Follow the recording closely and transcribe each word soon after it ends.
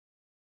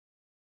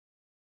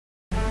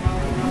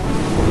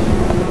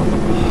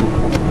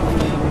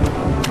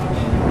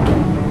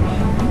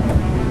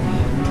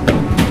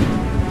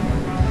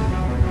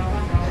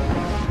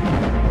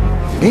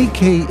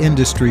AK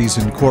Industries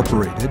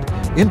Incorporated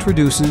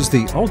introduces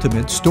the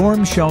ultimate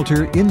storm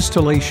shelter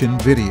installation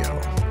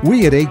video.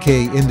 We at AK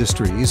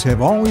Industries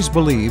have always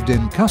believed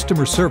in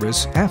customer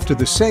service after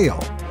the sale.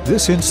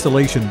 This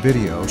installation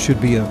video should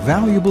be a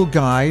valuable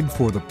guide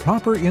for the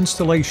proper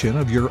installation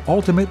of your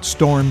ultimate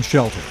storm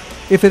shelter.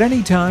 If at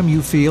any time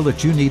you feel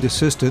that you need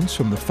assistance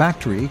from the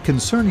factory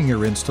concerning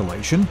your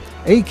installation,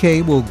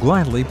 AK will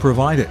gladly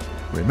provide it.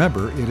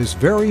 Remember, it is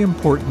very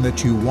important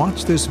that you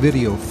watch this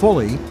video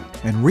fully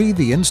and read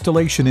the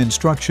installation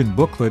instruction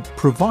booklet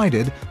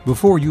provided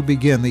before you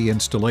begin the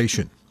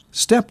installation.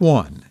 Step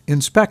 1.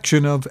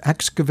 Inspection of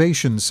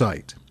excavation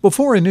site.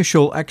 Before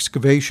initial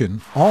excavation,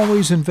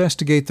 always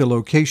investigate the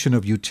location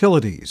of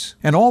utilities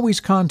and always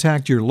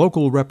contact your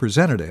local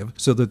representative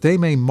so that they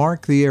may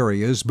mark the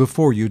areas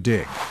before you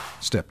dig.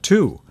 Step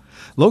 2.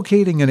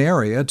 Locating an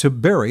area to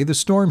bury the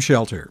storm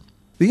shelter.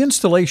 The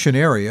installation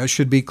area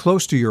should be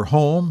close to your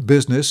home,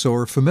 business,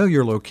 or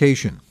familiar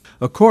location.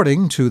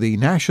 According to the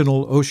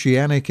National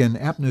Oceanic and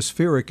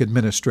Atmospheric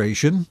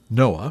Administration,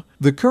 NOAA,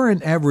 the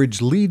current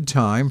average lead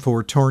time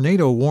for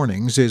tornado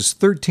warnings is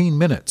 13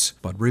 minutes.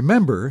 But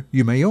remember,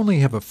 you may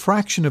only have a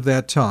fraction of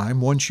that time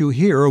once you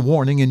hear a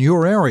warning in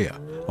your area.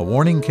 A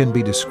warning can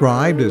be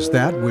described as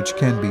that which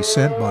can be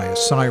sent by a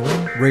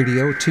siren,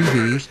 radio,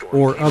 TV,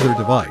 or other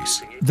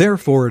device.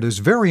 Therefore, it is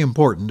very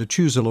important to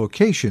choose a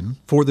location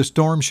for the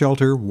storm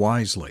shelter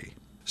wisely.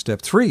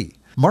 Step 3.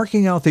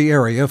 Marking out the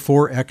area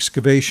for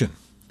excavation.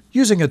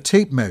 Using a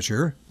tape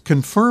measure,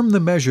 confirm the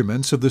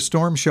measurements of the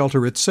storm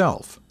shelter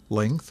itself,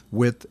 length,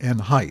 width,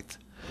 and height.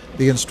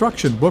 The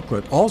instruction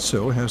booklet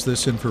also has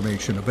this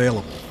information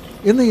available.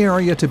 In the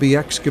area to be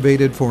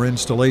excavated for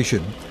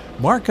installation,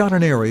 mark out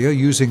an area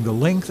using the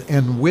length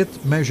and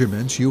width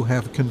measurements you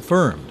have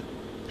confirmed.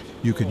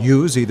 You can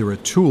use either a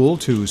tool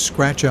to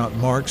scratch out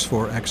marks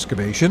for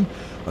excavation,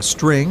 a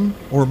string,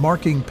 or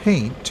marking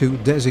paint to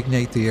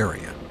designate the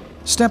area.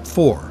 Step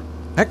 4.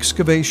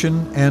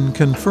 Excavation and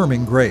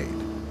confirming grade.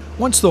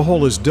 Once the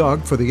hole is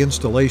dug for the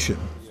installation,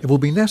 it will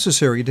be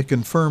necessary to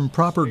confirm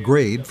proper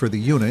grade for the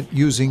unit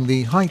using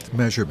the height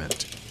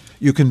measurement.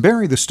 You can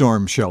bury the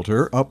storm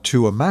shelter up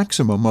to a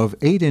maximum of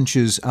 8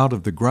 inches out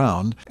of the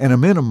ground and a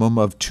minimum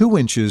of 2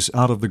 inches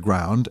out of the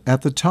ground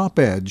at the top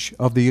edge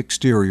of the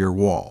exterior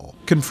wall.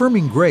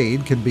 Confirming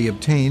grade can be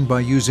obtained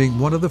by using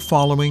one of the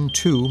following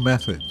 2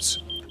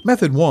 methods.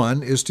 Method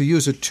 1 is to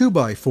use a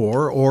 2x4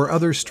 or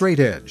other straight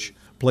edge.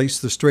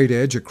 Place the straight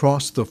edge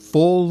across the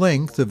full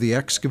length of the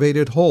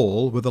excavated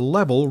hole with a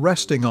level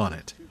resting on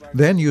it.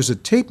 Then use a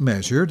tape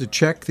measure to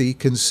check the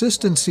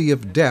consistency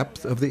of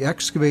depth of the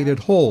excavated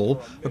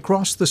hole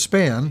across the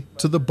span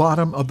to the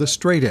bottom of the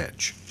straight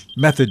edge.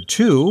 Method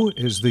 2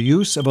 is the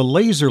use of a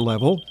laser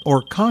level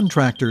or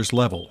contractor's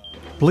level.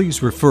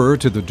 Please refer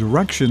to the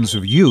directions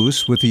of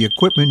use with the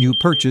equipment you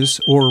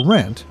purchase or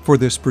rent for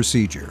this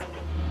procedure.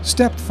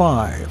 Step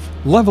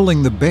 5.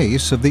 Leveling the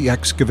base of the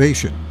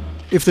excavation.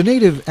 If the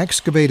native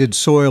excavated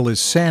soil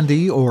is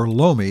sandy or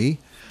loamy,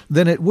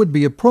 then it would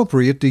be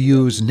appropriate to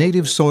use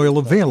native soil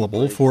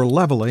available for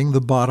leveling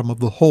the bottom of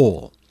the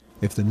hole.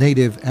 If the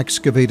native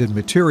excavated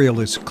material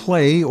is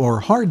clay or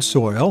hard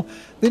soil,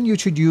 then you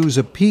should use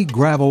a pea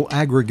gravel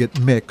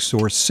aggregate mix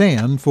or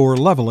sand for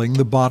leveling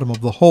the bottom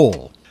of the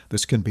hole.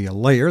 This can be a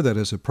layer that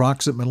is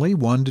approximately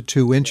 1 to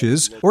 2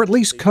 inches, or at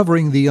least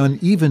covering the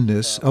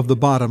unevenness of the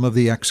bottom of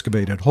the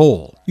excavated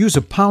hole. Use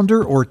a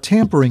pounder or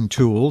tampering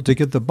tool to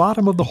get the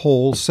bottom of the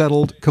hole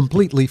settled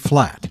completely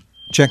flat.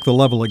 Check the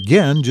level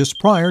again just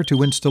prior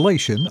to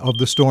installation of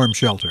the storm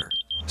shelter.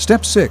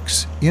 Step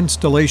 6.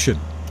 Installation.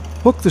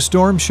 Hook the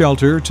storm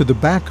shelter to the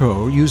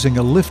backhoe using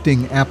a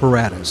lifting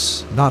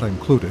apparatus, not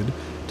included,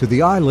 to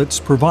the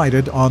eyelets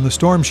provided on the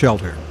storm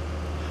shelter.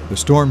 The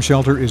storm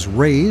shelter is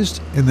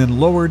raised and then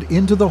lowered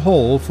into the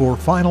hole for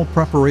final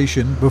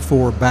preparation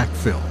before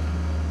backfill.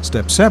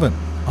 Step 7.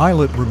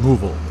 Eyelet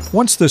removal.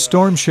 Once the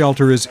storm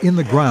shelter is in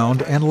the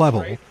ground and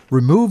level,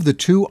 remove the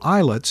 2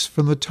 eyelets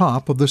from the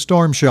top of the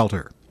storm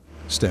shelter.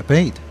 Step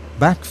 8.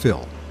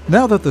 Backfill.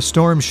 Now that the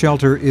storm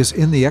shelter is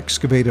in the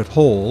excavated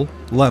hole,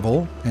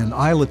 level, and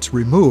eyelets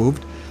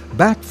removed,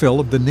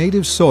 backfill of the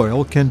native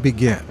soil can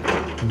begin.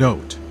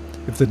 Note: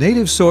 if the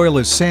native soil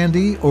is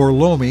sandy or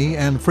loamy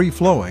and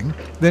free-flowing,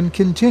 then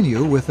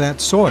continue with that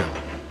soil.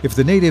 If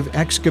the native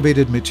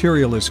excavated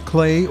material is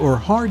clay or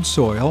hard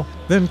soil,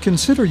 then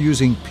consider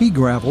using pea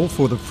gravel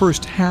for the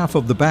first half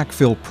of the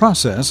backfill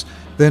process,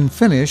 then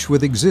finish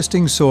with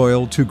existing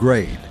soil to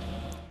grade.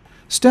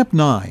 Step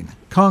 9.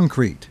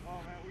 Concrete.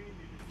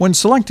 When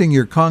selecting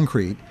your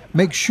concrete,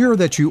 make sure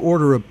that you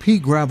order a pea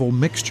gravel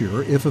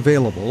mixture, if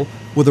available,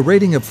 with a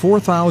rating of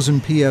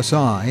 4,000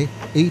 psi,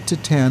 8 to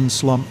 10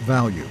 slump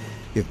value.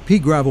 If pea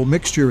gravel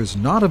mixture is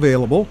not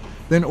available,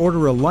 then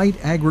order a light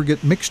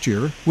aggregate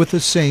mixture with the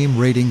same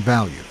rating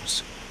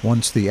values.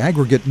 Once the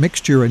aggregate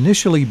mixture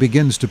initially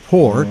begins to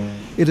pour,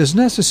 It is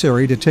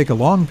necessary to take a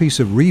long piece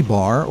of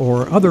rebar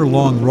or other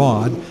long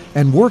rod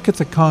and work at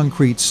the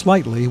concrete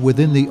slightly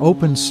within the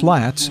open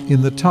slats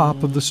in the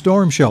top of the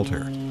storm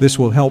shelter. This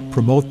will help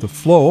promote the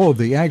flow of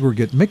the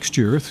aggregate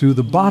mixture through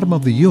the bottom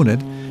of the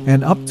unit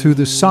and up through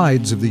the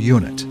sides of the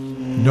unit.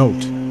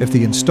 Note, if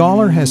the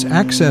installer has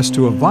access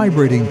to a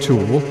vibrating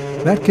tool,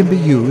 that can be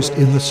used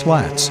in the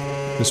slats.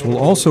 This will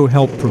also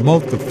help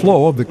promote the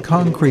flow of the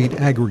concrete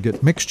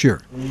aggregate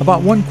mixture.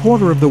 About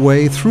 1/4 of the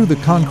way through the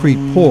concrete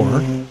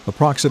pour,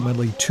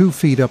 approximately 2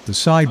 feet up the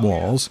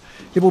sidewalls,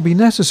 it will be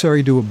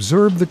necessary to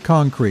observe the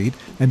concrete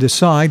and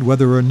decide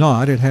whether or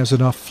not it has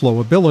enough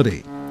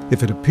flowability.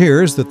 If it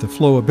appears that the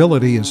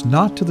flowability is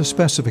not to the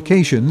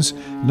specifications,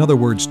 in other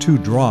words too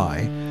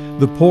dry,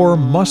 the pour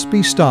must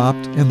be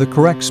stopped and the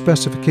correct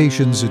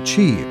specifications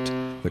achieved.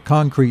 The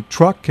concrete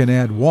truck can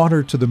add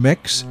water to the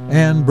mix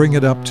and bring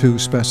it up to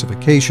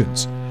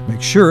specifications.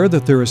 Make sure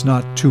that there is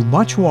not too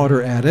much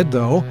water added,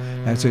 though,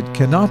 as it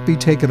cannot be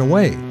taken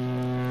away.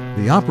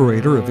 The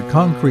operator of the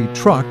concrete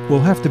truck will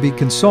have to be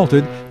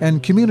consulted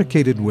and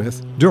communicated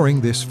with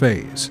during this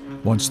phase.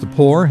 Once the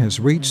pour has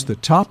reached the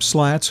top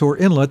slats or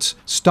inlets,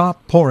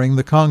 stop pouring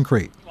the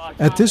concrete.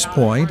 At this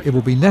point, it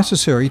will be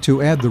necessary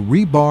to add the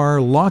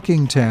rebar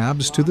locking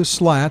tabs to the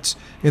slats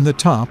in the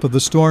top of the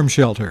storm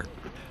shelter.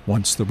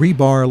 Once the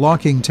rebar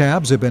locking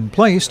tabs have been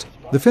placed,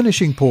 the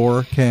finishing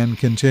pour can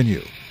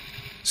continue.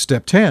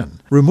 Step 10.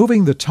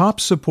 Removing the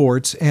top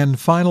supports and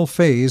final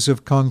phase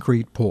of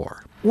concrete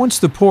pour. Once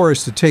the pour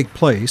is to take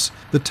place,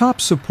 the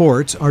top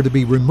supports are to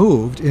be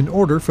removed in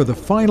order for the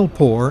final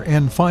pour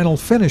and final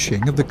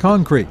finishing of the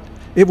concrete.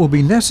 It will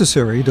be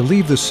necessary to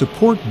leave the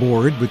support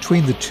board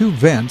between the two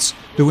vents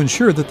to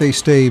ensure that they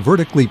stay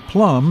vertically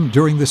plumb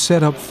during the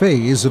setup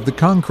phase of the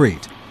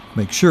concrete.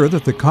 Make sure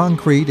that the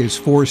concrete is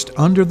forced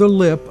under the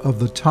lip of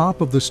the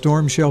top of the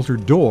storm shelter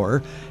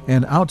door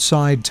and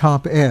outside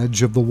top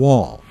edge of the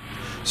wall.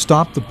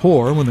 Stop the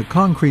pour when the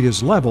concrete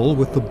is level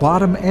with the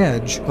bottom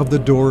edge of the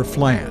door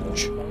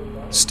flange.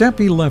 Step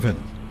 11.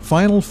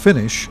 Final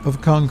finish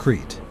of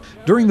concrete.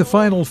 During the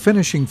final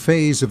finishing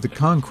phase of the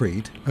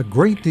concrete, a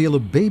great deal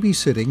of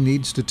babysitting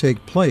needs to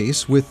take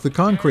place with the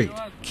concrete.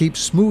 Keep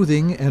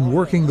smoothing and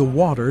working the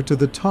water to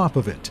the top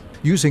of it.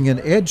 Using an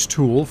edge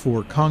tool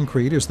for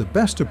concrete is the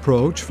best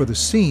approach for the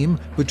seam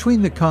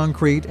between the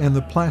concrete and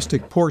the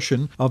plastic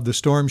portion of the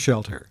storm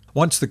shelter.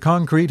 Once the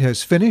concrete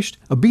has finished,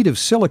 a bead of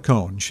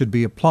silicone should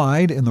be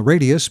applied in the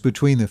radius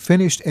between the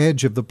finished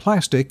edge of the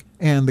plastic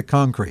and the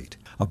concrete.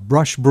 A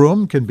brush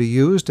broom can be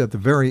used at the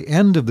very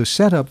end of the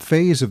setup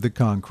phase of the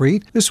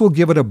concrete. This will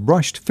give it a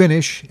brushed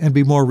finish and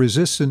be more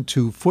resistant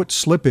to foot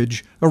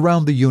slippage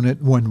around the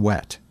unit when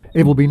wet.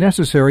 It will be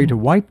necessary to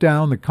wipe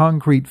down the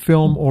concrete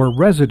film or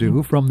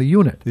residue from the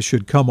unit. This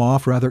should come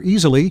off rather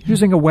easily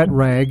using a wet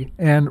rag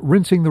and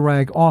rinsing the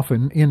rag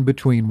often in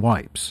between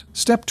wipes.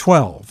 Step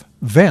 12.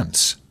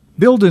 Vents.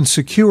 Build and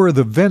secure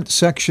the vent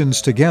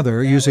sections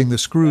together using the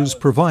screws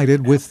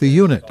provided with the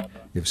unit.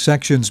 If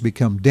sections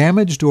become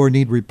damaged or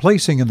need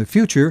replacing in the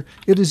future,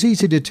 it is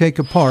easy to take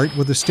apart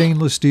with the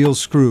stainless steel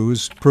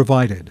screws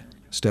provided.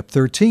 Step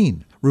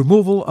 13.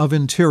 Removal of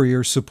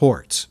interior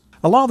supports.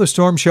 Allow the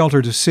storm shelter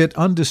to sit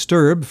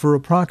undisturbed for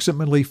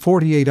approximately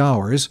 48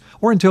 hours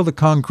or until the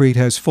concrete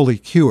has fully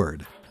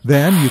cured.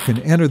 Then you can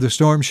enter the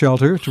storm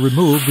shelter to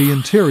remove the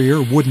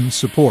interior wooden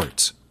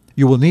supports.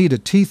 You will need a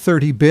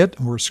T30 bit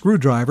or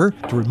screwdriver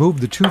to remove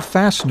the two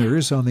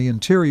fasteners on the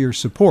interior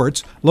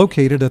supports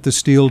located at the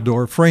steel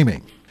door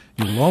framing.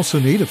 You will also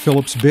need a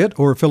Phillips bit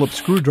or Phillips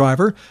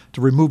screwdriver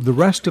to remove the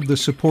rest of the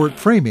support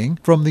framing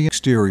from the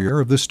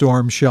exterior of the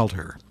storm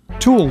shelter.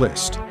 Tool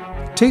list: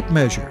 tape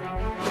measure,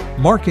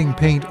 marking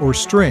paint or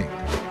string,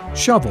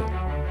 shovel,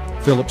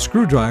 Phillips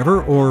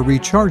screwdriver or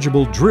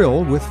rechargeable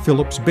drill with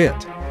Phillips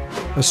bit,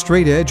 a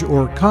straight edge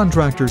or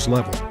contractor's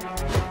level,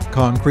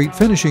 concrete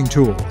finishing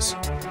tools,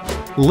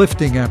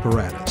 lifting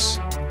apparatus.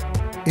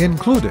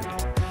 Included: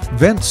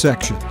 vent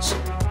sections,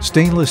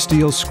 stainless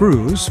steel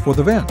screws for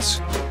the vents,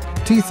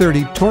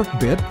 T30 torque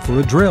bit for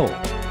a drill,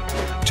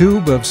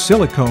 tube of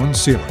silicone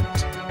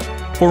sealant.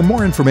 For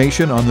more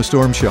information on the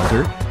storm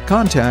shelter,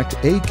 contact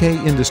AK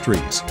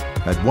Industries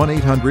at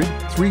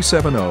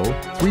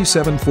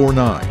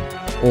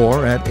 1-800-370-3749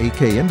 or at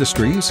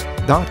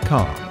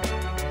akindustries.com.